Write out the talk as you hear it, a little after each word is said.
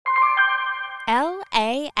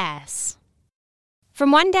LAS.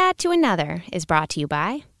 From One Dad to Another is brought to you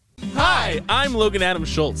by... Hi, I'm Logan Adam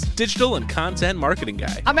Schultz, digital and content marketing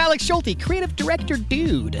guy. I'm Alex Schulte, creative director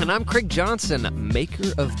dude. And I'm Craig Johnson, maker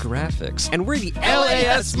of graphics. And we're the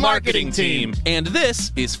LAS Marketing Team. And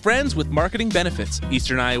this is Friends with Marketing Benefits,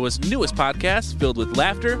 Eastern Iowa's newest podcast filled with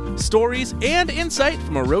laughter, stories, and insight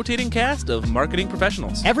from a rotating cast of marketing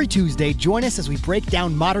professionals. Every Tuesday, join us as we break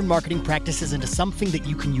down modern marketing practices into something that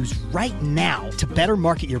you can use right now to better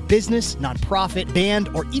market your business, nonprofit, band,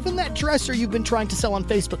 or even that dresser you've been trying to sell on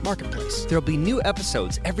Facebook Marketplace. There'll be new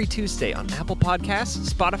episodes every Tuesday on Apple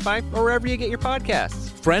Podcasts, Spotify, or wherever you get your podcasts.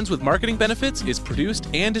 Friends with Marketing Benefits is produced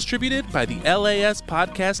and distributed by the LAS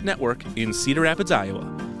Podcast Network in Cedar Rapids, Iowa.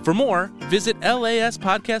 For more, visit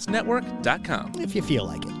laspodcastnetwork.com. If you feel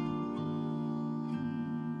like it.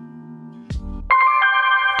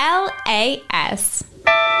 LAS.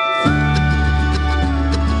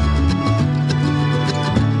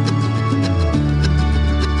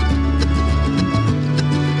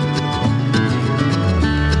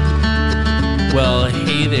 Well,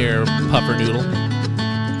 hey there, Puffernoodle.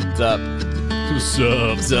 What's up? What's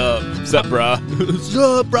up? What's up? What's up, brah? What's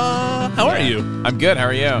up, brah? How are you? I'm good. How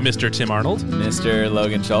are you? Mr. Tim Arnold. Mr.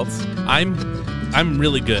 Logan Schultz. I'm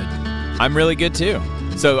really good. I'm really good, too.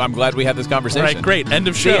 So I'm glad we had this conversation. All right, great. End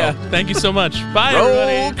of show. ya. Thank you so much. Bye, Roll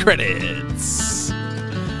everybody. credits.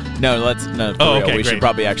 No, for Oh, real. okay, We great. should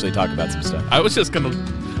probably actually talk about some stuff. I was just going to...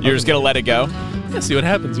 You're just going to let it go? see what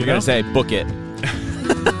happens. You're going to say, book it.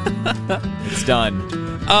 It's done.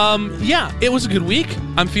 Yeah, it was a good week.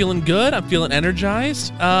 I'm feeling good. I'm feeling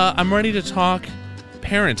energized. I'm ready to talk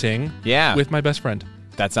parenting with my best friend.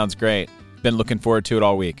 That sounds great. Been looking forward to it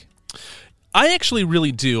all week. I actually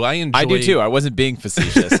really do. I do too. I wasn't being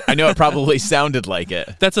facetious. I know it probably sounded like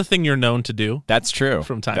it. That's a thing you're known to do. That's true.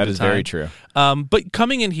 From time to time. That is very true. But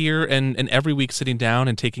coming in here and every week sitting down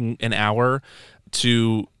and taking an hour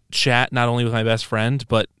to chat not only with my best friend,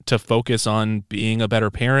 but to focus on being a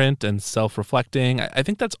better parent and self-reflecting, I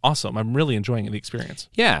think that's awesome. I'm really enjoying the experience.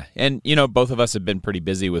 Yeah. And, both of us have been pretty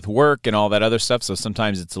busy with work and all that other stuff, so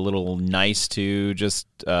sometimes it's a little nice to just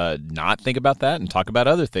not think about that and talk about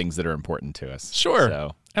other things that are important to us. Sure.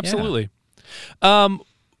 So, absolutely. Yeah.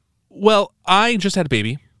 Well, I just had a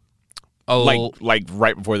baby. Like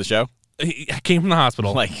right before the show? I came from the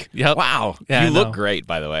hospital. Yep. Wow. Yeah, you look great,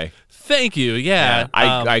 by the way. Thank you. Yeah.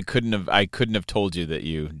 I couldn't have told you that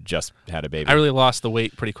you just had a baby. I really lost the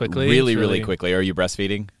weight pretty quickly. Really quickly. Are you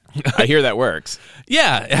breastfeeding? I hear that works.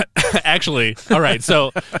 Yeah, actually. All right.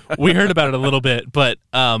 So we heard about it a little bit, but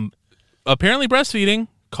apparently breastfeeding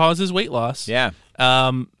causes weight loss. Yeah.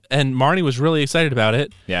 And Marnie was really excited about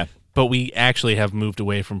it. Yeah. But we actually have moved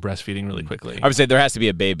away from breastfeeding really quickly. I would say there has to be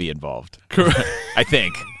a baby involved. Correct. I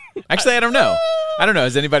think. Actually, I don't know.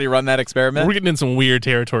 Has anybody run that experiment? We're getting in some weird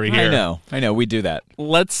territory here. I know. We do that.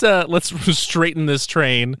 Let's straighten this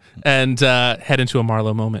train and head into a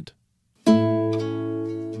Marlo moment.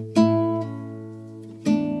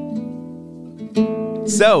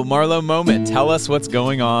 So, Marlo moment. Tell us what's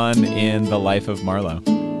going on in the life of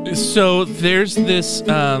Marlo. So there's this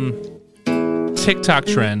TikTok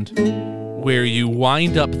trend where you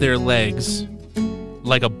wind up their legs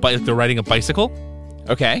like they're riding a bicycle.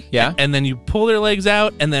 Okay, yeah. And then you pull their legs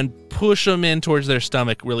out and then push them in towards their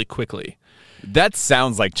stomach really quickly. That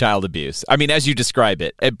sounds like child abuse. I mean, as you describe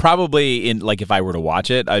it probably if I were to watch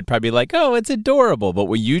it, I'd probably be like, oh, it's adorable. But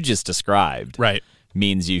what you just described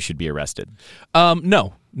means you should be arrested.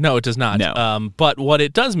 No, it does not. No. But what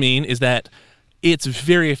it does mean is that it's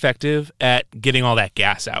very effective at getting all that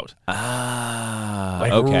gas out.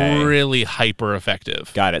 Okay. Really hyper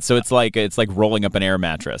effective. Got it. So it's like rolling up an air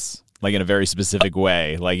mattress. Like in a very specific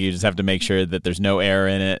way. Like you just have to make sure that there's no air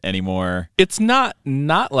in it anymore. It's not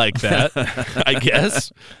like that, I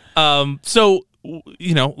guess. So,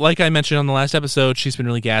 like I mentioned on the last episode, she's been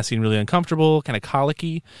really gassy and really uncomfortable, kind of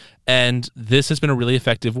colicky. And this has been a really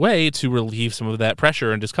effective way to relieve some of that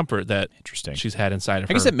pressure and discomfort that she's had inside of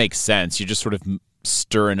her. I guess it makes sense. You're just sort of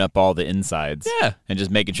stirring up all the insides. Yeah. And just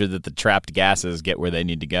making sure that the trapped gases get where they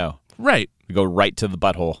need to go. Right. We go right to the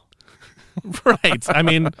butthole. Right. I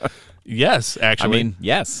mean, yes, actually.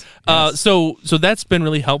 Yes. So that's been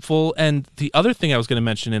really helpful. And the other thing I was going to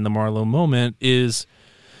mention in the Marlo moment is,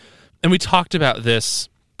 and we talked about this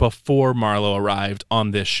before Marlo arrived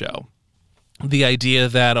on this show, the idea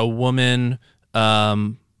that a woman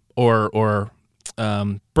or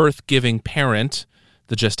birth-giving parent,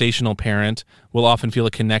 the gestational parent, will often feel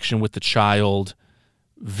a connection with the child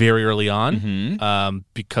very early on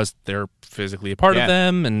because they're physically a part of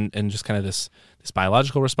them and just kind of this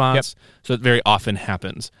biological response. Yep. So it very often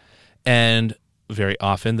happens. And very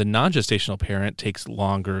often, the non-gestational parent takes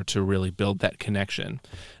longer to really build that connection.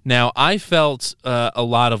 Now, I felt a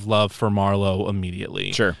lot of love for Marlo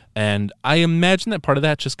immediately. Sure. And I imagine that part of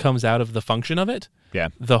that just comes out of the function of it. Yeah.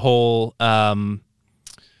 The whole,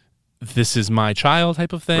 this is my child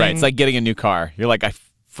type of thing. Right. It's like getting a new car. You're like, I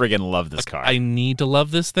friggin' love this car. I need to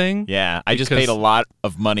love this thing. Yeah. I just paid a lot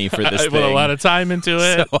of money for this I thing. put a lot of time into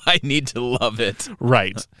it. So I need to love it.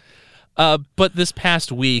 Right. But this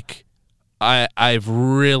past week, I've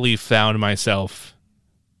really found myself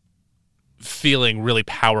feeling really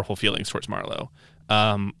powerful feelings towards Marlo,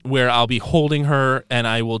 where I'll be holding her and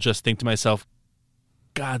I will just think to myself,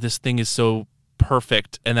 God, this thing is so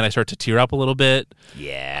perfect. And then I start to tear up a little bit.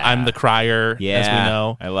 Yeah. I'm the crier, as we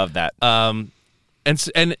know. I love that.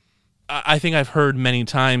 And I think I've heard many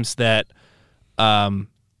times that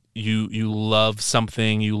you love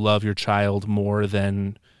something, you love your child more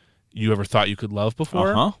than you ever thought you could love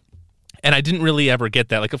before. Uh-huh. And I didn't really ever get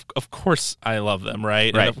that. Like, of course I love them,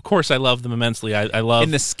 right? Right. And of course I love them immensely. I love...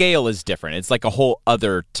 And the scale is different. It's like a whole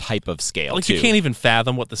other type of scale, like, too. you can't even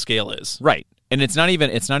fathom what the scale is. Right. And it's not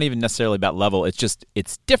even necessarily about level. It's just,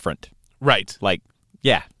 it's different. Right. Like,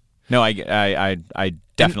 yeah. No, I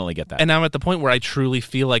definitely get that. And I'm at the point where I truly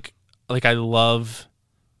feel like I love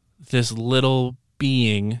this little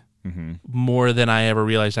being more than I ever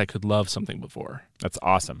realized I could love something before. That's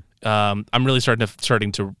awesome. I'm really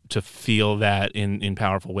starting to feel that in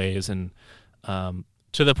powerful ways, and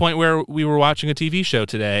to the point where we were watching a TV show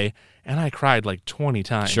today, and I cried like 20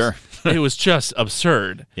 times. Sure. It was just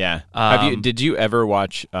absurd. Yeah. Did you ever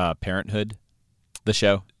watch Parenthood, the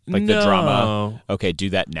show? Like no. the drama? Okay, do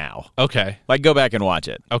that now. Okay. Like, go back and watch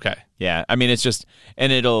it. Okay. Yeah. I mean, it's just,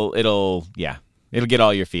 and it'll get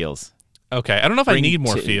all your feels. Okay. I don't know if I need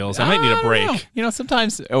more feels. I might need a break. Know. You know,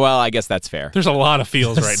 sometimes, well, I guess that's fair. There's a lot of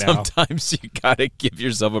feels right now. Sometimes you gotta give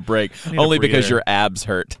yourself a break, only because your abs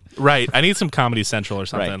hurt. Right. I need some Comedy Central or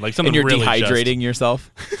something. Right. Like something and you're really dehydrating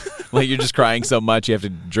yourself. Like, you're just crying so much you have to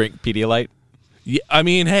drink Pedialyte. Yeah, I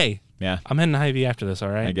mean, hey. Yeah. I'm heading to Hy-Vee after this, all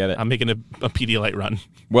right? I get it. I'm making a Pedialyte run.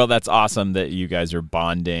 Well, that's awesome that you guys are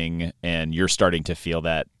bonding and you're starting to feel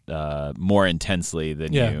that more intensely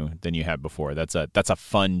than you have before. That's a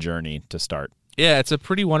fun journey to start. Yeah, it's a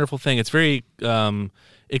pretty wonderful thing. It's very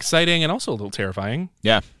exciting and also a little terrifying.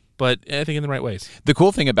 Yeah. But I think in the right ways. The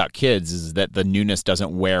cool thing about kids is that the newness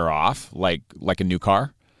doesn't wear off like a new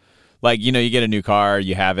car. Like, you know, you get a new car,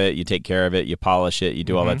 you have it, you take care of it, you polish it, you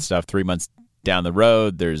do all that stuff. 3 months down the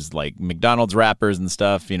road, there's like McDonald's wrappers and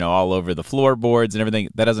stuff, you know, all over the floorboards and everything.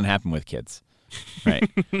 That doesn't happen with kids, right?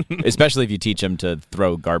 Especially if you teach them to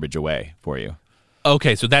throw garbage away for you.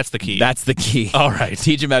 Okay, so that's the key. That's the key. All right.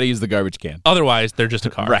 Teach them how to use the garbage can. Otherwise, they're just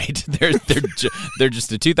a car. Right. They're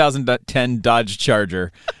just a 2010 Dodge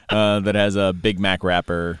Charger that has a Big Mac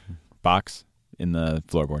wrapper box in the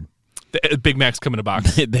floorboard. The Big Macs come in a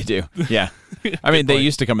box. They do. Yeah. I mean, they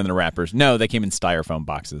used to come in the wrappers. No, they came in styrofoam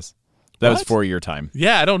boxes. That was for your time.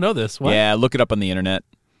 Yeah, I don't know this. What? Yeah, look it up on the internet.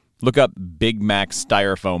 Look up Big Mac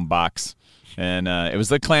styrofoam box. And it was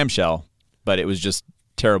the clamshell, but it was just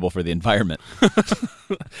terrible for the environment.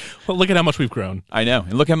 Well, look at how much we've grown. I know.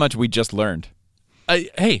 And look how much we just learned.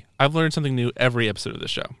 Hey, I've learned something new every episode of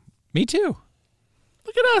this show. Me too.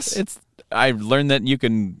 Look at us. I've learned that you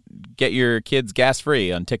can get your kids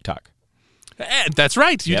gas-free on TikTok. That's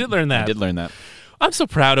right. You did learn that. I did learn that. I'm so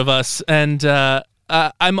proud of us. And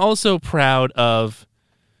I'm also proud of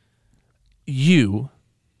you,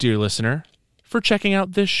 dear listener, for checking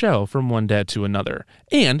out this show From One Dad to Another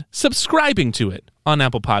and subscribing to it on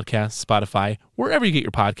Apple Podcasts, Spotify, wherever you get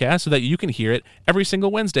your podcasts so that you can hear it every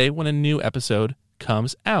single Wednesday when a new episode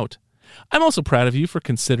comes out. I'm also proud of you for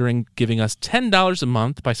considering giving us $10 a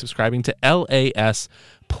month by subscribing to LAS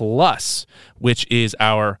Plus, which is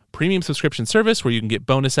our premium subscription service where you can get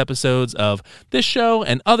bonus episodes of this show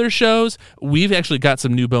and other shows. We've actually got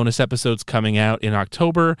some new bonus episodes coming out in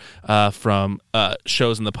October from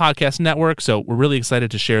shows in the podcast network, so we're really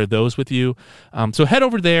excited to share those with you. So head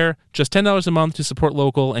over there, just $10 a month to support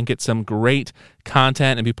local and get some great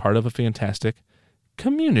content and be part of a fantastic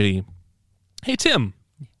community. Hey, Tim.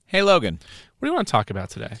 Hey, Logan. What do you want to talk about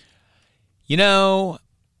today? You know,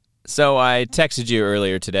 so I texted you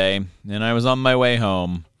earlier today, and I was on my way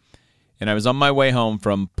home. And I was on my way home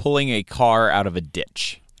from pulling a car out of a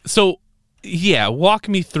ditch. So, yeah, walk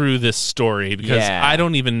me through this story, because I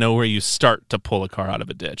don't even know where you start to pull a car out of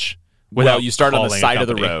a ditch. Well, you start on the side of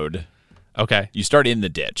the road. Okay. You start in the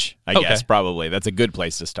ditch, I guess, probably. That's a good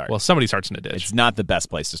place to start. Well, somebody starts in a ditch. It's not the best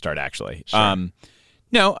place to start, actually. Sure.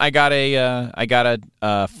 No, I got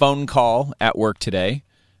a phone call at work today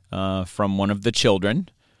from one of the children,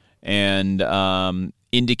 and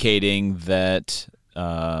indicating that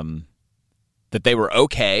that they were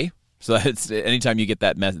okay. So it's anytime you get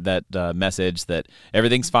that message that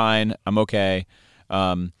everything's fine, I'm okay,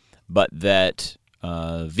 but that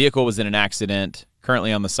vehicle was in an accident,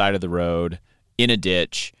 currently on the side of the road, in a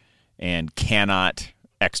ditch, and cannot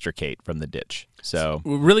extricate from the ditch. So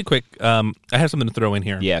really quick, I have something to throw in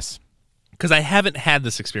here. yes, Because I haven't had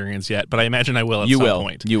this experience yet, but I imagine I will at some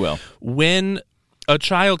point. You will. When a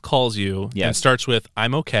child calls you and Yes. starts with,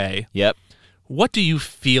 I'm okay, Yep. what do you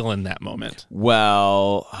feel in that moment?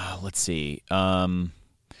 Well, let's see.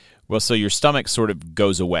 So your stomach sort of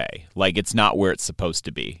goes away. Like it's not where it's supposed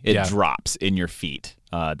to be. It Yeah. drops in your feet.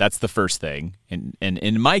 That's the first thing. And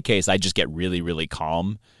in my case, I just get really, really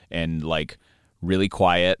calm and like really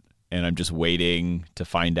quiet. And I'm just waiting to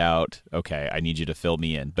find out, okay, I need you to fill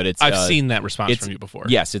me in. But it's I've seen that response it's- from you before.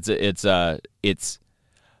 Yes, it's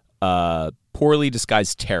poorly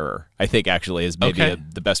disguised terror, I think actually is maybe Okay.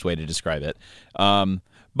 the best way to describe it.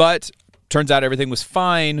 But turns out everything was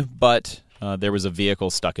fine, but there was a vehicle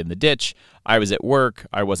stuck in the ditch. I was at work.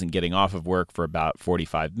 I wasn't getting off of work for about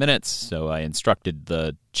 45 minutes, so I instructed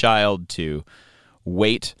the child to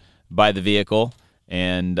wait by the vehicle,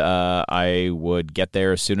 and I would get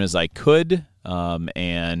there as soon as I could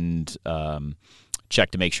and check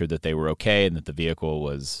to make sure that they were okay and that the vehicle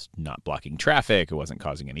was not blocking traffic, it wasn't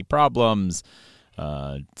causing any problems,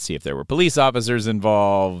 see if there were police officers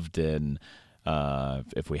involved, and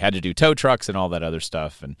if we had to do tow trucks and all that other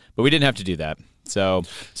stuff. But we didn't have to do that. So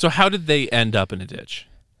how did they end up in a ditch?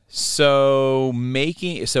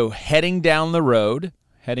 heading down the road,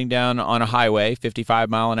 heading down on a highway, 55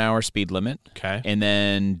 mile an hour speed limit. Okay. And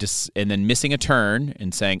then missing a turn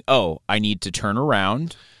and saying, "Oh, I need to turn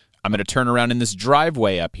around. I'm going to turn around in this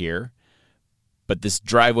driveway up here." But this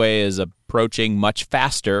driveway is approaching much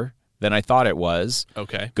faster than I thought it was.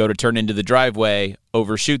 Okay. Go to turn into the driveway,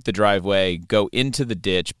 overshoot the driveway, go into the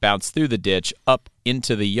ditch, bounce through the ditch, up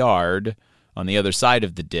into the yard on the other side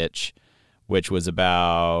of the ditch, which was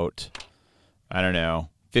about,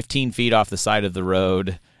 15 feet off the side of the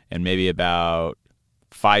road and maybe about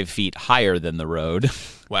 5 feet higher than the road.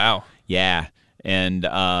 Wow. Yeah. And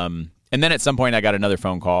then at some point I got another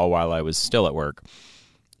phone call while I was still at work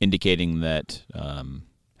indicating that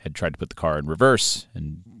had tried to put the car in reverse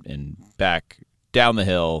and back down the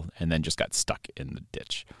hill and then just got stuck in the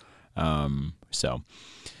ditch. But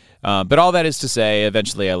all that is to say,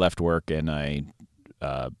 eventually I left work and I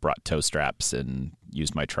brought tow straps and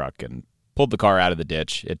used my truck and pulled the car out of the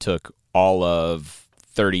ditch. It took all of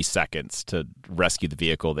 30 seconds to rescue the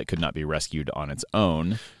vehicle that could not be rescued on its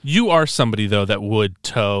own. You are somebody, though, that would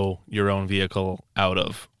tow your own vehicle out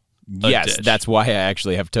of a Yes, ditch. that's why I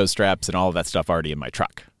actually have tow straps and all of that stuff already in my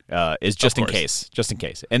truck. Is just in course.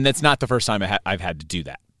 case. And that's not the first time I've had to do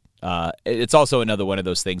that. It's also another one of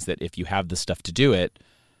those things that if you have the stuff to do it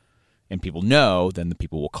and people know, then the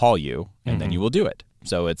people will call you and then you will do it.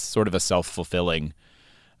 So it's sort of a self-fulfilling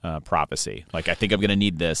prophecy. Like, I think I'm going to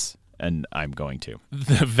need this and I'm going to.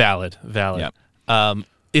 Valid. Yep.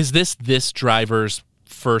 Is this driver's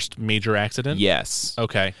first major accident? Yes.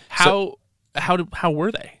 Okay. How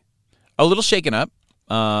were they? A little shaken up.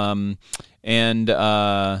 But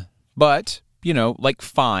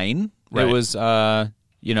fine. Right. It was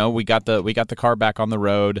we got the car back on the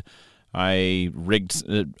road. I rigged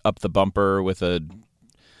up the bumper with I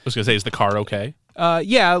was going to say, is the car okay?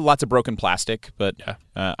 lots of broken plastic, but Yeah.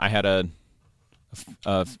 I had a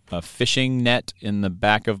fishing net in the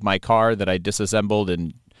back of my car that I disassembled,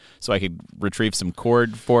 and so I could retrieve some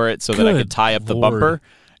cord for it so that I Good could tie up the Lord. bumper.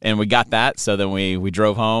 And we got that, so then we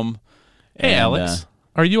drove home. Hey, and, Alex.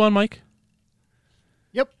 Are you on mic?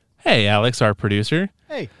 Yep. Hey, Alex, our producer.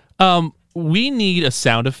 Hey. We need a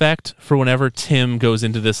sound effect for whenever Tim goes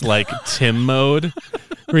into this Tim mode,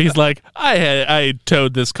 where he's like, I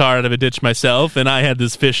towed this car out of a ditch myself, and I had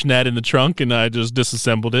this fish net in the trunk, and I just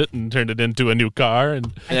disassembled it and turned it into a new car.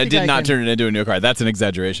 And I think did I not can- turn it into a new car. That's an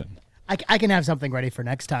exaggeration. I can have something ready for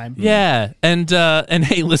next time. yeah, and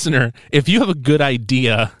hey, listener, if you have a good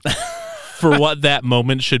idea for what that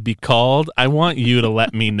moment should be called, I want you to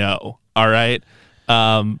let me know. All right.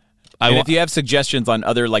 And if you have suggestions on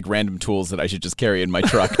other random tools that I should just carry in my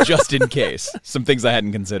truck, just in case, some things I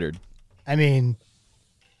hadn't considered. I mean,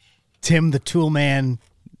 Tim the Tool Man,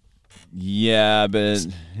 Yeah, but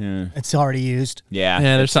it's already used. yeah,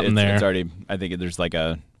 there's something there. It's already. I think there's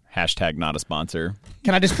a hashtag not a sponsor.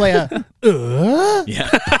 Can I just play a Yeah,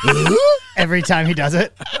 every time he does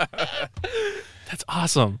it? That's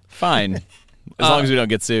awesome. fine. As long as we don't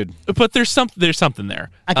get sued. But there's something there.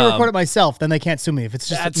 I can record it myself, then they can't sue me if it's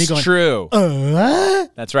just That's me going. true.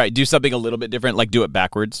 What? That's right. Do something a little bit different, like do it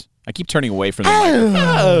backwards. I keep turning away from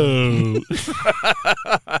the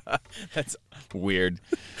microphone. That's weird.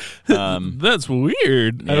 That's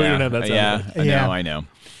weird. I don't have that sound effect. I know.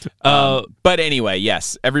 But anyway,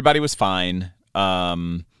 yes, everybody was fine.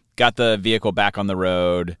 Got the vehicle back on the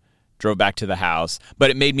road, drove back to the house.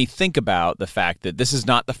 But it made me think about the fact that this is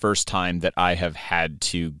not the first time that I have had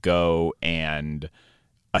to go and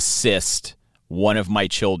assist one of my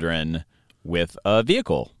children with a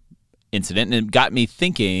vehicle incident. And it got me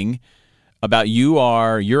thinking about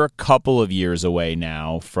you're a couple of years away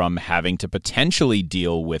now from having to potentially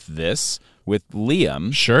deal with this with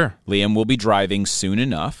Liam. Sure. Liam will be driving soon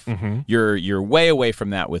enough. Mm-hmm. You're way away from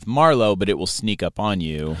that with Marlo, but it will sneak up on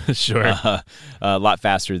you. Sure. A lot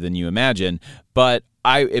faster than you imagine. But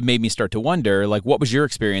it made me start to wonder, like, what was your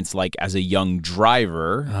experience like as a young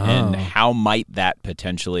driver, and how might that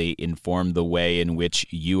potentially inform the way in which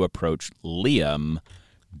you approach Liam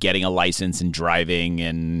getting a license and driving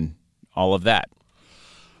and all of that?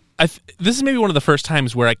 This is maybe one of the first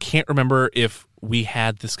times where I can't remember if we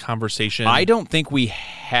had this conversation. I don't think we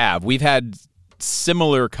have. We've had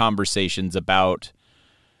similar conversations about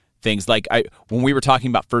things like when we were talking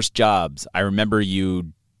about first jobs, I remember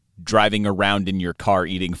you driving around in your car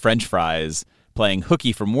eating French fries, playing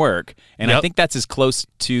hooky from work, and Yep. I think that's as close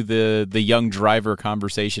to the young driver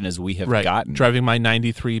conversation as we have gotten. Driving my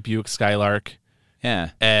 93 Buick Skylark.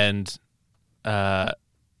 Yeah. And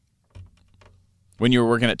When you were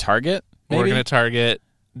working at Target, maybe? working at Target,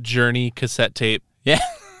 Journey cassette tape Yeah.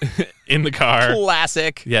 in the car.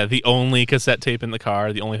 Classic. Yeah, the only cassette tape in the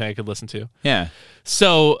car, the only thing I could listen to. Yeah.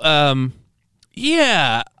 So,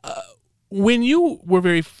 when you were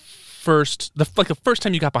very first, the first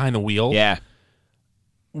time you got behind the wheel, Yeah.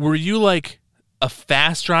 were you like a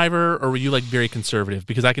fast driver or were you like very conservative?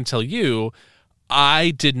 Because I can tell you,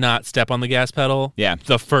 I did not step on the gas pedal. Yeah.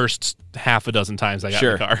 The first half a dozen times I got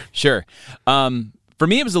in the car. Sure. For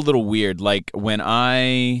me, it was a little weird. Like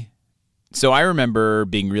I remember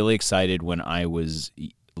being really excited when I was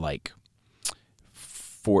like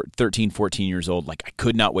 13, 14 years old. Like I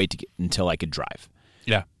could not wait until I could drive.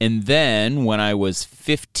 Yeah. And then when I was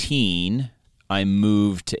 15, I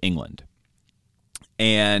moved to England.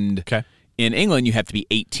 And Okay. in England, you have to be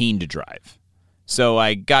 18 to drive. So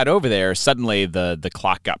I got over there. Suddenly, the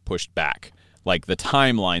clock got pushed back. Like the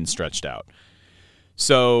timeline stretched out.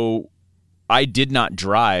 So I did not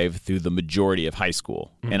drive through the majority of high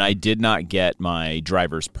school. Mm-hmm. And I did not get my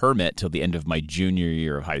driver's permit till the end of my junior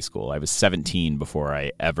year of high school. I was 17 before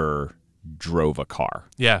I ever drove a car.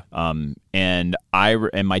 Yeah. And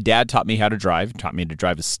my dad taught me how to drive. Taught me to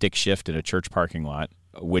drive a stick shift in a church parking lot,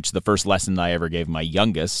 which the first lesson I ever gave my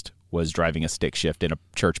youngest was driving a stick shift in a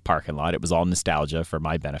church parking lot. It was all nostalgia for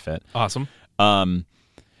my benefit. Awesome.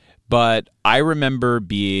 But I remember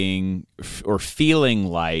feeling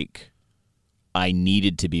like I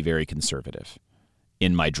needed to be very conservative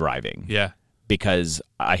in my driving. Yeah. Because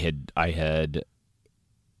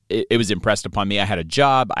it was impressed upon me. I had a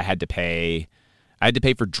job. I had to pay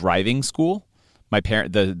for driving school.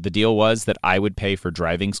 The deal was that I would pay for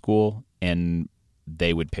driving school and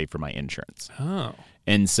they would pay for my insurance. Oh.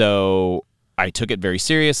 And so I took it very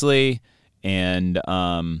seriously,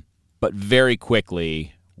 but very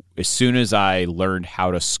quickly, as soon as I learned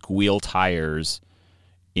how to squeal tires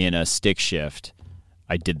in a stick shift,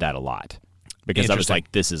 I did that a lot because I was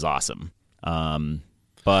like, "This is awesome."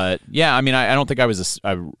 But yeah, I mean, I don't think I was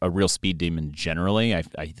a real speed demon generally. I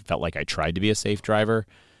felt like I tried to be a safe driver.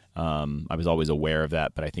 I was always aware of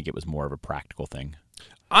that, but I think it was more of a practical thing.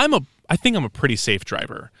 I think I'm a pretty safe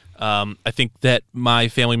driver. I think that my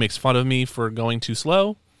family makes fun of me for going too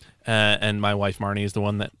slow, and my wife Marnie is the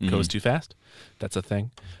one that goes too fast. That's a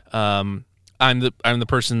thing. I'm the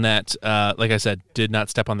person that, like I said, did not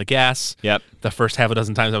step on the gas. Yep. The first half a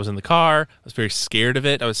dozen times I was in the car, I was very scared of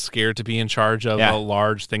it. I was scared to be in charge of a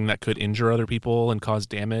large thing that could injure other people and cause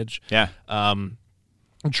damage. Yeah.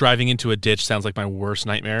 Driving into a ditch sounds like my worst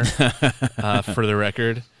nightmare, for the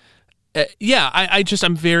record.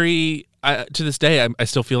 I'm very, to this day, I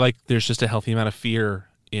still feel like there's just a healthy amount of fear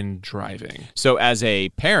in driving. So as a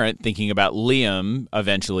parent thinking about Liam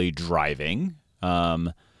eventually driving,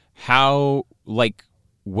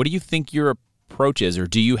 what do you think your approach is? Or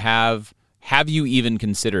have you even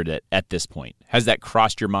considered it at this point? Has that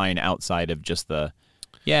crossed your mind outside of just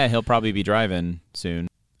he'll probably be driving soon?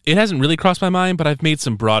 It hasn't really crossed my mind, but I've made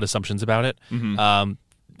some broad assumptions about it. Mm-hmm.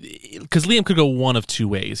 Because Liam could go one of two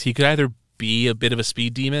ways. He could either be a bit of a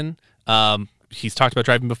speed demon, he's talked about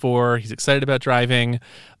driving before. He's excited about driving.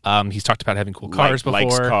 He's talked about having cool cars before.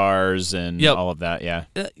 Likes cars and all of that, yeah.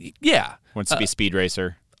 Yeah. Wants to be a speed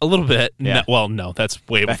racer. A little bit. Yeah. No, that's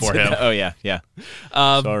way before him. Oh, yeah.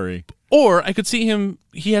 Sorry. Or I could see him,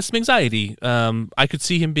 he has some anxiety. I could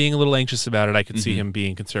see him being a little anxious about it. I could see him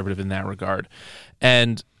being conservative in that regard.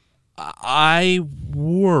 And I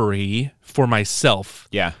worry for myself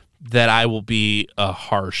that I will be a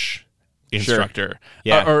harsh instructor.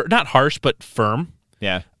 Yeah. Or not harsh, but firm.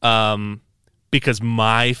 Yeah. Because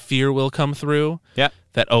my fear will come through. Yeah.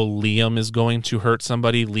 That, Liam is going to hurt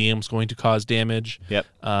somebody. Liam's going to cause damage. Yep.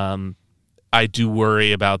 I do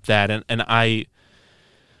worry about that. And I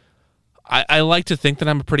like to think that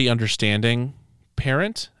I'm a pretty understanding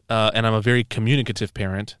parent, and I'm a very communicative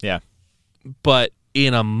parent. Yeah. But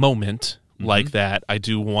in a moment like that, I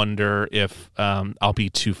do wonder if I'll be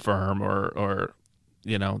too firm or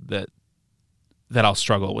that I'll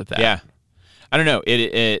struggle with that. Yeah. I don't know.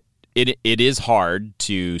 It is hard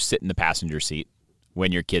to sit in the passenger seat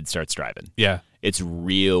when your kid starts driving. Yeah. It's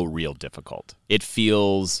real difficult. It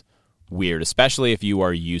feels weird, especially if you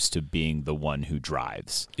are used to being the one who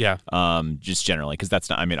drives. Yeah. Just generally, because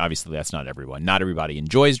obviously that's not everyone. Not everybody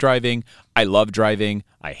enjoys driving. I love driving.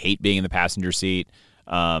 I hate being in the passenger seat.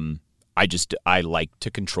 I like to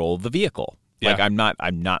control the vehicle. Yeah. Like I'm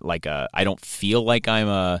not like I don't feel like I'm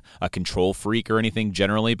a control freak or anything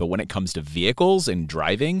generally, but when it comes to vehicles and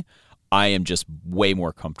driving, I am just way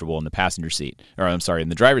more comfortable in the passenger seat, in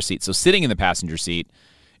the driver's seat. So sitting in the passenger seat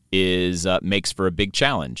makes for a big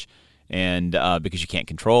challenge. And because you can't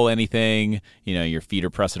control anything, your feet are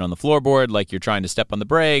pressing on the floorboard like you're trying to step on the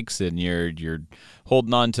brakes, and you're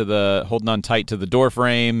holding on tight to the door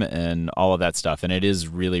frame and all of that stuff. And it is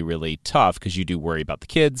really, really tough because you do worry about the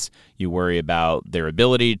kids. You worry about their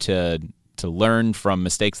ability to learn from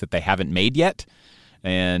mistakes that they haven't made yet,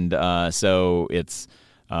 and so it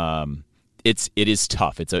is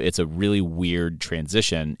tough. It's a really weird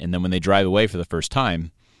transition. And then when they drive away for the first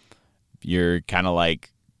time, you're kind of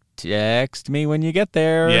like, text me when you get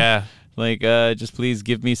there. Yeah. Like, just please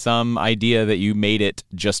give me some idea that you made it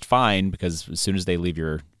just fine, because as soon as they leave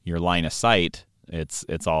your line of sight,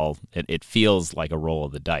 it feels like a roll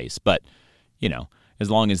of the dice. But,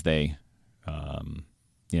 as long as they,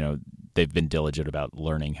 they've been diligent about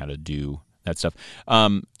learning how to do that stuff.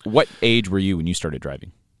 What age were you when you started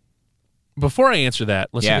driving? Before I answer that,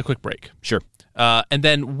 let's take a quick break. Sure. And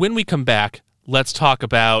then when we come back, let's talk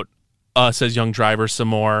about us as young drivers some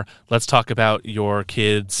more. Let's talk about your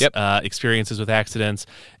kids' experiences with accidents,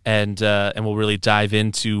 and we'll really dive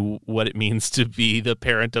into what it means to be the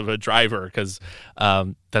parent of a driver, because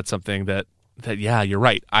that's something that you're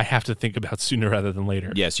right, I have to think about sooner rather than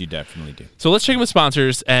later. Yes, you definitely do. So let's check in with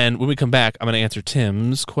sponsors, and when we come back, I'm going to answer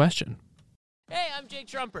Tim's question. Hey, I'm Jake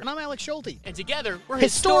Trumper. And I'm Alex Schulte. And together, we're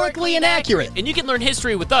Historically Inaccurate. And you can learn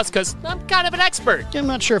history with us because I'm kind of an expert. I'm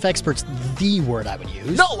not sure if expert's the word I would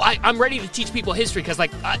use. No, I'm ready to teach people history because,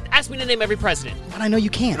 ask me to name every president. But I know you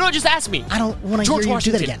can't. No, just ask me. I don't want to hear George you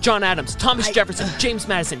Washington, do that again. John Adams, Thomas Jefferson, James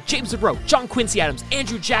Madison, James Monroe, John Quincy Adams,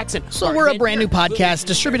 Andrew Jackson. So we're a brand new podcast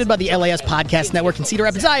distributed by the LAS Podcast Network in Cedar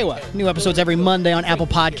Rapids, Iowa. New episodes every Monday on Apple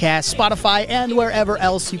Podcasts, Spotify, and wherever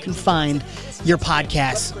else you can find your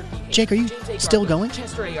podcasts. Jake, are you still going?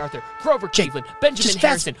 Chester A. Arthur, Grover Jake, Cleveland, Benjamin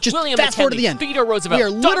Harrison, William fast forward to the end. Theodore Roosevelt. We are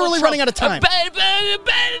literally running out of time.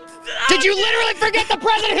 Did you literally forget the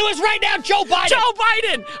president who is right now, Joe Biden? Joe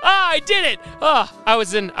Biden! I did it. I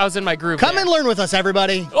was in my groove. Come and learn with us,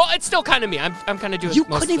 everybody. Well, it's still kind of me. I'm kind of doing. You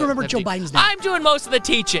couldn't even remember Joe Biden's name. I'm doing most of the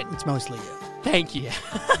teaching. It's mostly you. Thank you.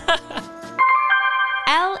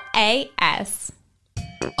 LAS.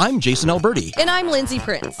 I'm Jason Alberti. And I'm Lindsay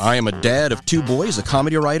Prince. I am a dad of 2 boys, a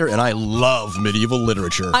comedy writer, and I love medieval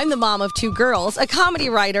literature. I'm the mom of 2 girls, a comedy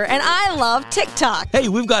writer, and I love TikTok. Hey,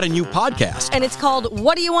 we've got a new podcast. And it's called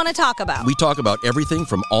What Do You Want to Talk About? We talk about everything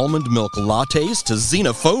from almond milk lattes to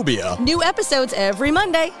xenophobia. New episodes every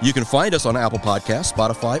Monday. You can find us on Apple Podcasts,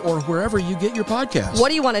 Spotify, or wherever you get your podcasts. What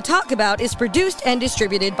Do You Want to Talk About is produced and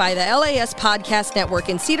distributed by the LAS Podcast Network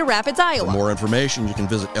in Cedar Rapids, Iowa. For more information, you can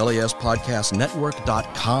visit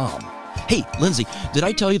laspodcastnetwork.com. Hey, Lindsay, did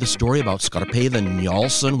I tell you the story about Skarphéðinn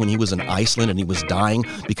Njálsson when he was in Iceland and he was dying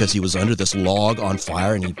because he was under this log on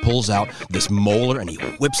fire and he pulls out this molar and he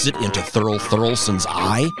whips it into Thurl Thurlson's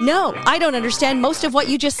eye? No, I don't understand most of what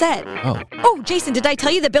you just said. Oh, Jason, did I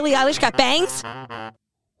tell you that Billie Eilish got bangs?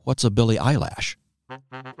 What's a Billie Eyelash?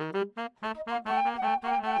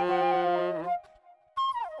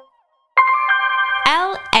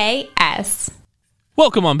 LAS.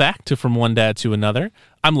 Welcome on back to From One Dad to Another.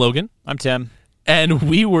 I'm Logan. I'm Tim. And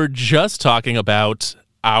we were just talking about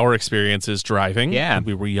our experiences driving when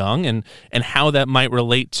we were young, and how that might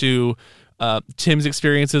relate to Tim's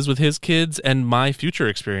experiences with his kids and my future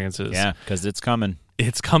experiences. Yeah, because it's coming.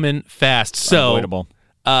 It's coming fast. So, unavoidable.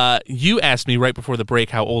 You asked me right before the break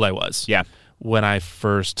how old I was. Yeah. When I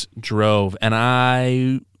first drove, and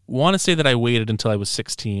I want to say that I waited until I was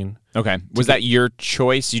 16. Okay. Was that your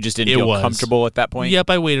choice? You just didn't feel comfortable at that point?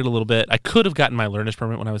 Yep, I waited a little bit. I could have gotten my learner's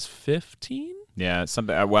permit when I was 15. Yeah,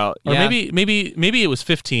 something. Well, or maybe it was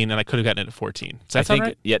 15, and I could have gotten it at 14. Does that sound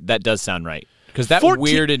right? Yeah, that does sound right. Because that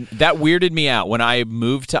 14? weirded me out when I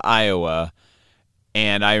moved to Iowa,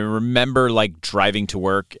 and I remember like driving to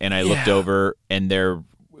work, and I looked over, and there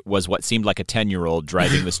was what seemed like a 10-year-old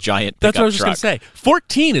driving this giant pickup That's what I was just truck. going to say.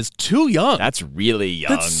 14 is too young. That's really young.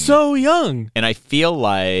 That's so young. And I feel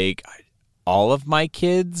like all of my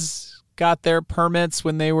kids got their permits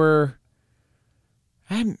when they were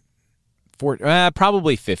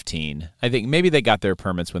probably 15. I think maybe they got their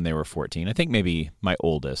permits when they were 14. I think maybe my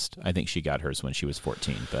oldest, I think she got hers when she was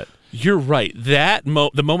 14. But you're right. That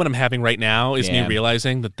the moment I'm having right now is me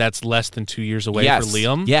realizing that that's less than 2 years away for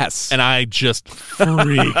Liam. Yes. And I just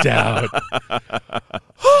freaked out.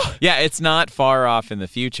 Yeah, it's not far off in the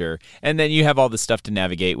future. And then you have all the stuff to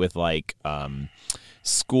navigate with, like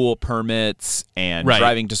school permits and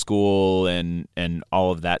driving to school and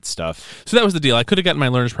all of that stuff. So that was the deal. I could have gotten my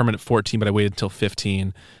learner's permit at 14, but I waited until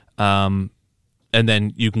 15. And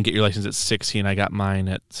then you can get your license at 16. I got mine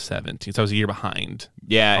at 17. So I was a year behind.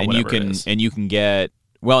 Yeah, and you can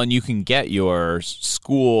get your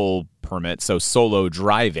school permit, so solo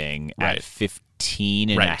driving at 15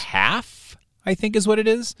 and a half, I think is what it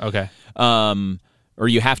is. Okay. Or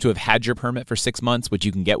you have to have had your permit for 6 months, which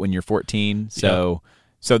you can get when you're 14. So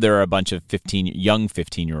there are a bunch of young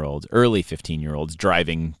 15-year-olds, early 15-year-olds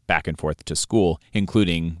driving back and forth to school,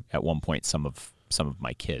 including at one point some of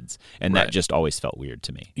my kids, and that just always felt weird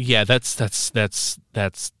to me. Yeah, that's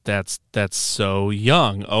so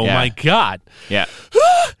young. Oh my God. Yeah.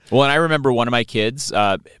 Well, and I remember one of my kids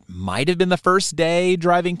might have been the first day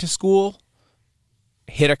driving to school,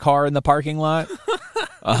 hit a car in the parking lot.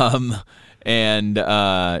 And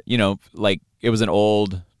like it was an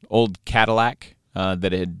old Cadillac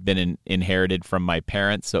that had been inherited from my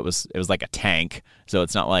parents, so it was like a tank. So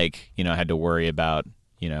it's not like I had to worry about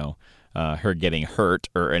her getting hurt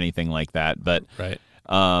or anything like that. But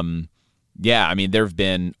yeah, I mean there've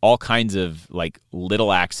been all kinds of like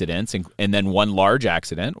little accidents, and then one large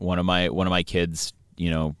accident. One of my kids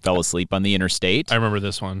fell asleep on the interstate. I remember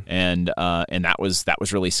this one, and that was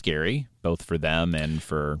really scary, both for them and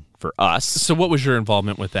for us. So, what was your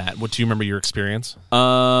involvement with that? What do you remember your experience?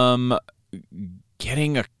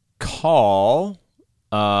 Getting a call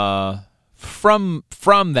from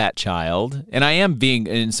that child,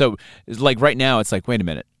 and so like right now, it's like, wait a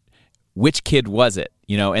minute, which kid was it?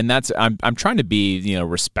 And that's I'm trying to be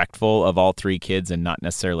respectful of all three kids and not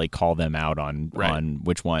necessarily call them out on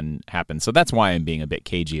which one happened. So that's why I'm being a bit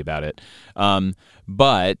cagey about it.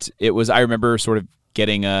 But it was, I remember sort of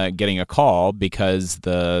getting a call because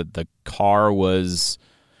the car was,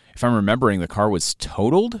 if I'm remembering, the car was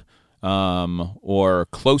totaled or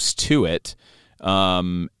close to it.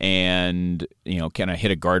 And kind of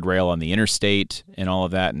hit a guardrail on the interstate and all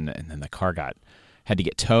of that, and then the car had to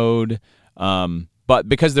get towed. But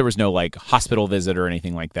because there was no like hospital visit or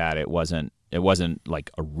anything like that, it wasn't like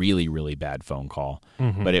a really, really bad phone call.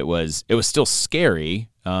 Mm-hmm. But it was still scary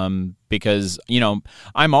because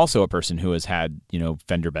I'm also a person who has had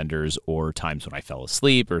fender benders or times when I fell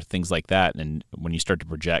asleep or things like that. And when you start to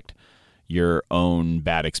project your own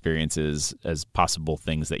bad experiences as possible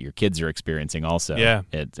things that your kids are experiencing also,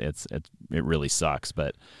 it really sucks.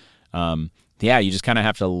 But you just kind of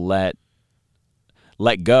have to let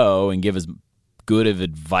go and give as good of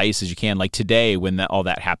advice as you can. Like today, when all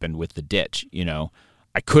that happened with the ditch,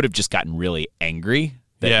 I could have just gotten really angry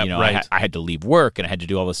that I had to leave work and I had to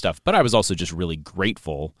do all this stuff. But I was also just really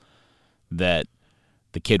grateful that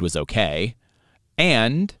the kid was okay,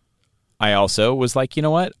 and I also was like, you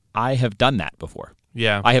know what? I have done that before.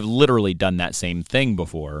 Yeah, I have literally done that same thing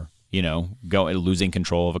before. Losing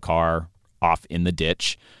control of a car off in the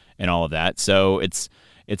ditch and all of that. So it's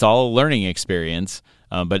all a learning experience.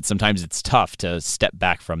 But sometimes it's tough to step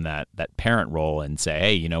back from that parent role and say,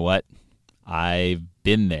 hey, you know what? I've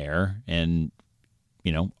been there, and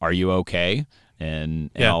are you okay?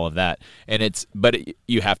 And all of that. And but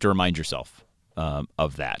you have to remind yourself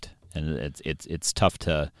of that, and it's tough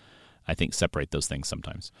to, I think, separate those things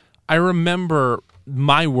sometimes. I remember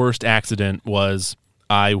my worst accident was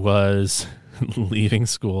I was leaving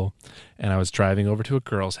school and I was driving over to a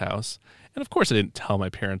girl's house. And of course I didn't tell my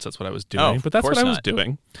parents that's what I was doing, but that's what I was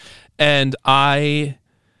doing. And I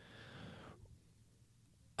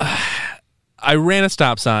I ran a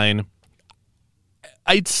stop sign.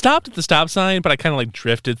 I stopped at the stop sign, but I kind of like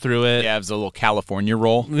drifted through it. Yeah, it was a little California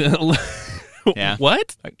roll. Yeah.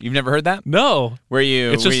 What? You've never heard that? No.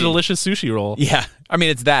 It's just a delicious sushi roll. Yeah. I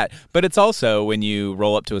mean, it's that. But it's also when you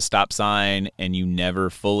roll up to a stop sign and you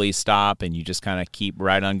never fully stop and you just kind of keep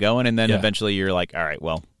right on going. And then eventually you're like, all right,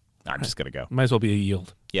 well, I'm just going to go. Might as well be a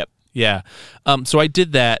yield. Yep. Yeah. So I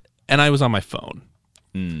did that, and I was on my phone.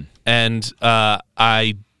 And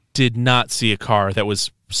I did not see a car that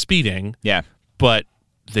was speeding. Yeah. But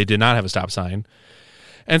they did not have a stop sign.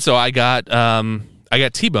 And so I got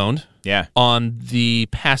T-boned. Yeah. On the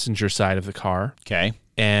passenger side of the car. Okay.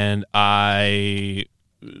 And I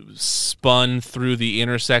spun through the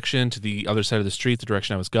intersection to the other side of the street, the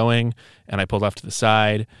direction I was going, and I pulled off to the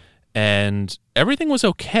side, and everything was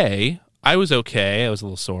okay. I was okay. I was a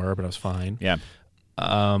little sore, but I was fine. Yeah.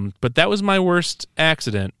 But that was my worst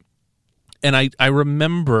accident. And I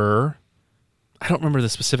remember, I don't remember the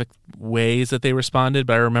specific ways that they responded,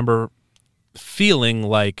 but I remember feeling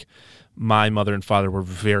like my mother and father were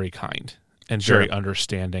very kind and very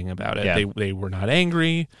understanding about it. Yeah. They were not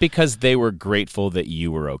angry. Because they were grateful that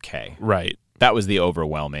you were okay. Right. That was the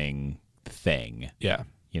overwhelming thing. Yeah.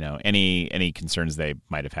 You know, any concerns they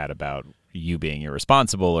might have had about you being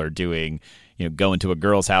irresponsible or doing, going to a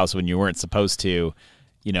girl's house when you weren't supposed to,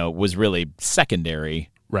 was really secondary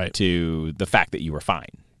to the fact that you were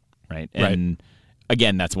fine. Right. And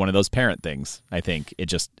again, that's one of those parent things. I think it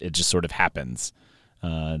just sort of happens.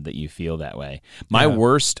 That you feel that way. My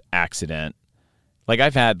worst accident, like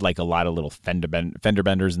I've had like a lot of little fender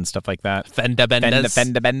benders and stuff like that. Fender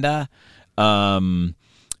bender.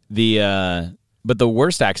 But the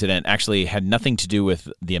worst accident actually had nothing to do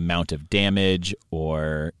with the amount of damage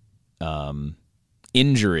or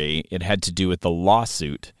injury. It had to do with the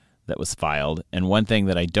lawsuit that was filed. And one thing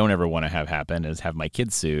that I don't ever want to have happen is have my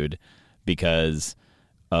kids sued because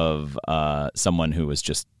of someone who was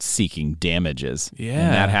just seeking damages. Yeah.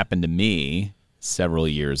 And that happened to me several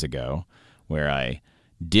years ago where I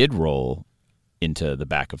did roll into the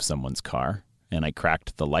back of someone's car and I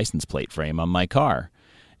cracked the license plate frame on my car.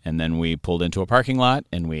 And then we pulled into a parking lot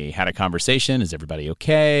and we had a conversation. Is everybody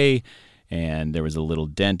okay? And there was a little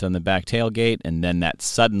dent on the back tailgate. And then that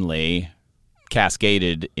suddenly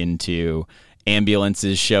cascaded into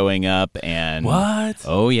ambulances showing up and what?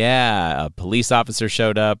 Oh yeah, a police officer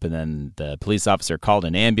showed up and then the police officer called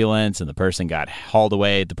an ambulance and the person got hauled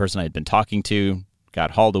away. The person I had been talking to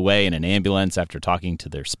got hauled away in an ambulance after talking to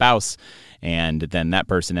their spouse, and then that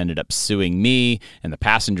person ended up suing me, and the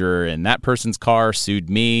passenger in that person's car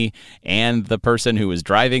sued me and the person who was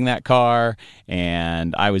driving that car,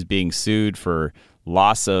 and I was being sued for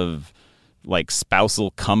loss of like spousal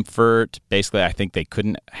comfort. Basically, I think they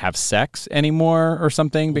couldn't have sex anymore or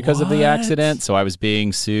something because of the accident. So I was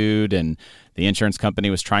being sued and the insurance company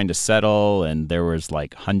was trying to settle and there was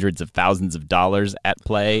like hundreds of thousands of dollars at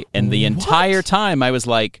play. And the entire time I was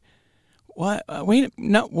like, what? Wait,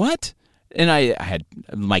 no, what? And I had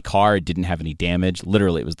my car didn't have any damage.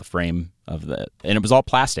 Literally, it was the frame of and it was all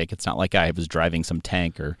plastic. It's not like I was driving some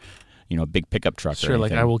tank or a big pickup truck. Sure, or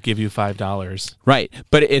like I will give you $5. Right,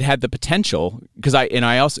 but it had the potential because at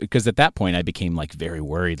that point I became like very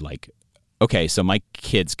worried. Like, okay, so my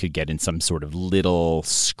kids could get in some sort of little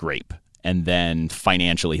scrape, and then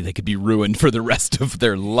financially they could be ruined for the rest of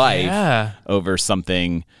their life over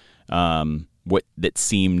something that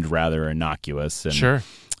seemed rather innocuous. And, sure.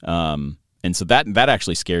 And so that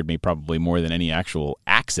actually scared me probably more than any actual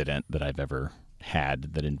accident that I've ever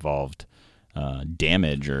had that involved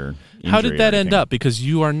damage or injury. How did that end up? Because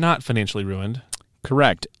you are not financially ruined.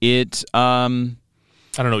 Correct. It I don't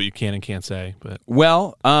know what you can and can't say, but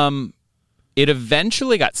it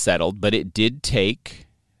eventually got settled, but it did take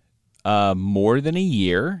more than a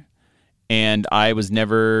year, and I was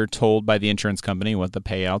never told by the insurance company what the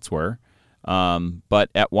payouts were. But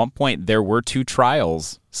at one point there were 2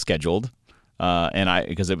 trials scheduled, and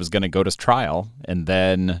because it was going to go to trial, and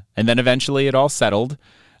then eventually it all settled.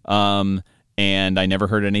 And I never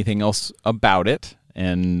heard anything else about it.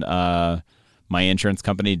 And my insurance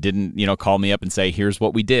company didn't, call me up and say, here's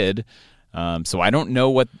what we did. So I don't know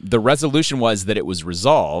what the resolution was, that it was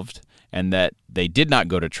resolved and that they did not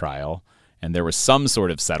go to trial and there was some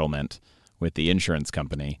sort of settlement with the insurance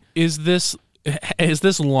company. Is this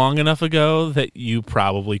long enough ago that you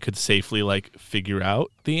probably could safely figure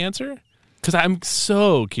out the answer? Because I'm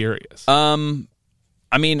so curious. I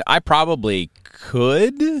mean, I probably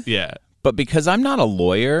could. Yeah. But because I'm not a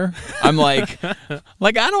lawyer, I'm like I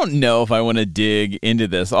don't know if I want to dig into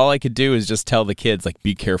this. All I could do is just tell the kids,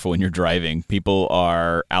 be careful when you're driving. People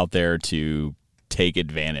are out there to take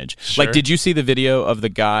advantage. Sure. Did you see the video of the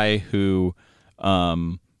guy who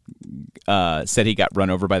said he got run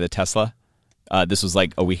over by the Tesla. This was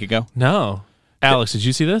like a week ago. No. Alex, did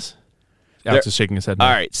you see this? Alex is shaking his head no.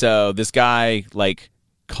 All right, so this guy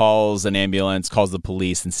calls an ambulance, calls the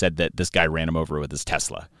police, and said that this guy ran him over with his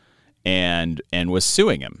Tesla, and was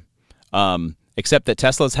suing him. Except that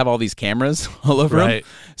Teslas have all these cameras all over them.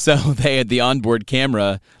 So they had the onboard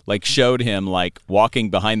camera showed him walking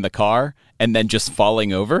behind the car and then just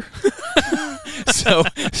falling over. So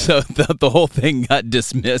the whole thing got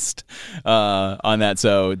dismissed on that.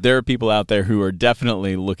 So there are people out there who are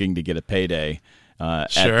definitely looking to get a payday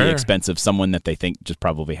at the expense of someone that they think just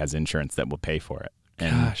probably has insurance that will pay for it.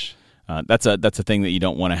 And, Gosh. that's a thing that you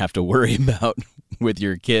don't want to have to worry about with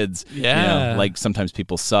your kids. Yeah. Sometimes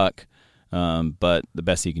people suck. But the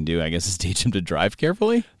best you can do, I guess, is teach them to drive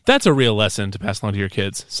carefully. That's a real lesson to pass along to your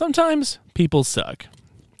kids. Sometimes people suck.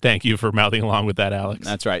 Thank you for mouthing along with that, Alex.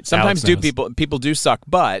 That's right. Sometimes people do suck,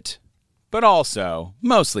 but also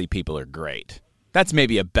mostly people are great. That's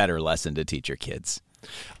maybe a better lesson to teach your kids.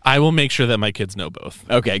 I will make sure that my kids know both.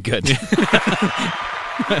 Okay, good.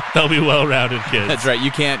 They'll be well-rounded kids. That's right.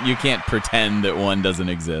 You can't pretend that one doesn't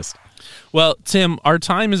exist. Well, Tim, our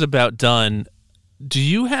time is about done. Do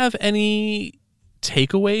you have any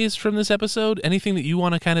takeaways from this episode? Anything that you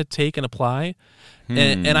want to kind of take and apply?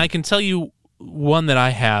 And I can tell you one that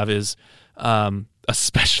I have is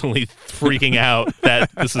especially freaking out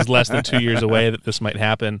that this is less than 2 years away that this might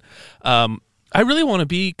happen. I really want to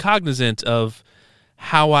be cognizant of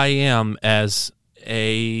how I am as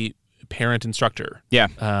a parent instructor.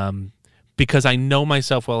 Yeah. Because I know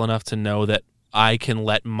myself well enough to know that I can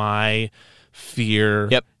let my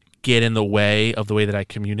fear get in the way of the way that I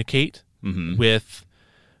communicate with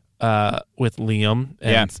Liam,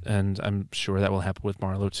 and I'm sure that will happen with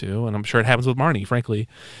Marlo too, and I'm sure it happens with Marnie, frankly.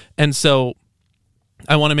 And so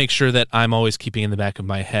I want to make sure that I'm always keeping in the back of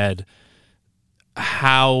my head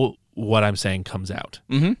how what I'm saying comes out,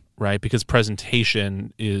 right? Because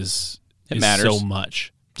presentation is matters so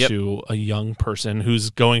much to a young person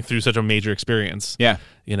who's going through such a major experience. Yeah,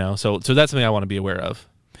 so that's something I want to be aware of.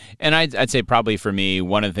 And I'd say probably for me,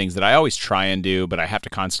 one of the things that I always try and do, but I have to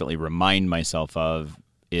constantly remind myself of,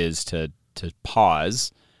 is to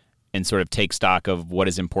pause and sort of take stock of what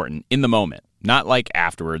is important in the moment. Not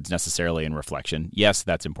afterwards necessarily in reflection. Yes,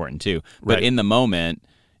 that's important too. But in the moment,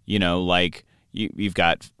 you've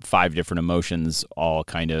got 5 different emotions all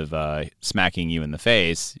kind of smacking you in the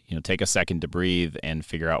face. Take a second to breathe and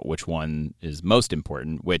figure out which one is most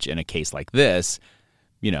important, which in a case like this,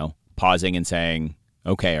 pausing and saying,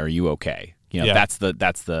 okay, are you okay? That's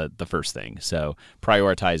the first thing. So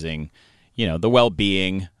prioritizing, the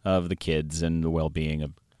well-being of the kids and the well-being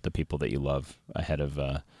of the people that you love ahead of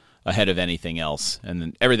anything else, and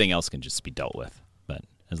then everything else can just be dealt with. But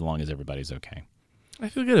as long as everybody's okay, I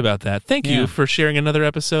feel good about that. Thank you for sharing another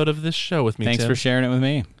episode of this show with me. Thanks Tim. for sharing it with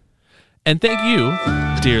me, and thank you,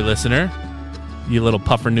 dear listener, you little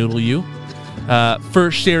puffernoodle, you, for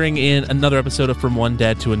sharing in another episode of From One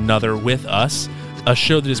Dad to Another with us. A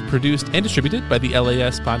show that is produced and distributed by the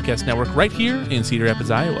LAS Podcast Network right here in Cedar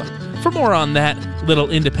Rapids, Iowa. For more on that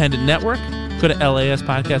little independent network, go to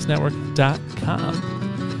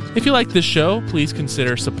laspodcastnetwork.com. If you like this show, please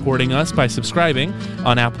consider supporting us by subscribing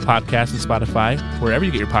on Apple Podcasts and Spotify, wherever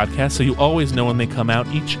you get your podcasts, so you always know when they come out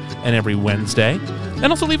each and every Wednesday.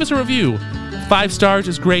 And also leave us a review. 5 stars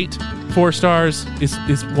is great. 4 stars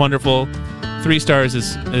is wonderful. 3 stars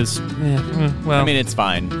is well. I mean, it's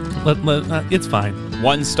fine. It's fine.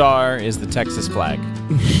 1 star is the Texas flag,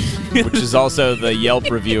 which is also the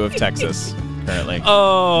Yelp review of Texas currently.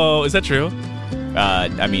 Oh, is that true?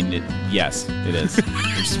 I mean, yes, it is.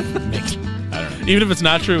 I don't know. Even if it's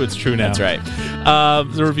not true, it's true now. That's right.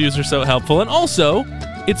 The reviews are so helpful, and also,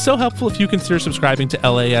 it's so helpful if you consider subscribing to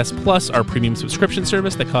LAS Plus, our premium subscription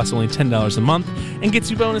service that costs only $10 a month and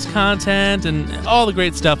gets you bonus content and all the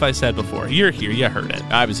great stuff I said before. You're here. You heard it.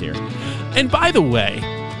 I was here. And by the way,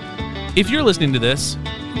 if you're listening to this,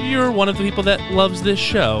 you're one of the people that loves this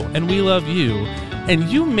show, and we love you. And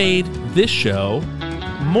you made this show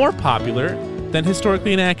more popular than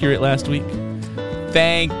Historically Inaccurate last week.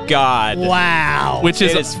 Thank God. Wow. Which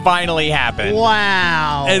it has finally happened.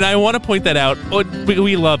 Wow. And I want to point that out.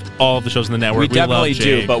 We love all of the shows on the network. We definitely love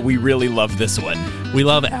Jake. do, but we really love this one. We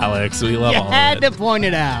love Alex. We love you all had of it. to point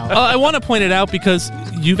it out. I want to point it out because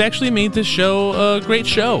you've actually made this show a great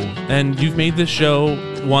show, and you've made this show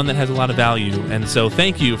one that has a lot of value. And so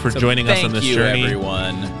thank you for joining us on this journey. Thank you,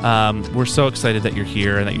 everyone. We're so excited that you're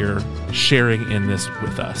here and that you're sharing in this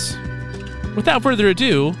with us. Without further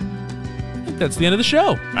ado, I think that's the end of the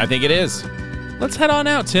show. I think it is. Let's head on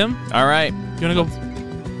out, Tim. All right. You want to go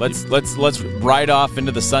Let's ride off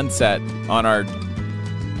into the sunset on our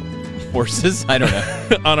horses. I don't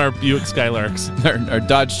know. On our Buick Skylarks. Our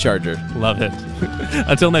Dodge Charger. Love it.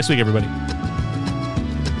 Until next week, everybody.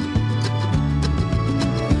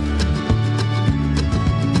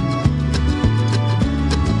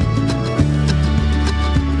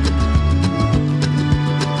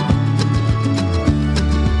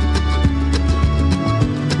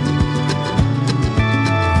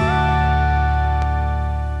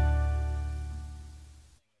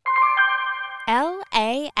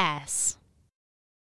 LAS.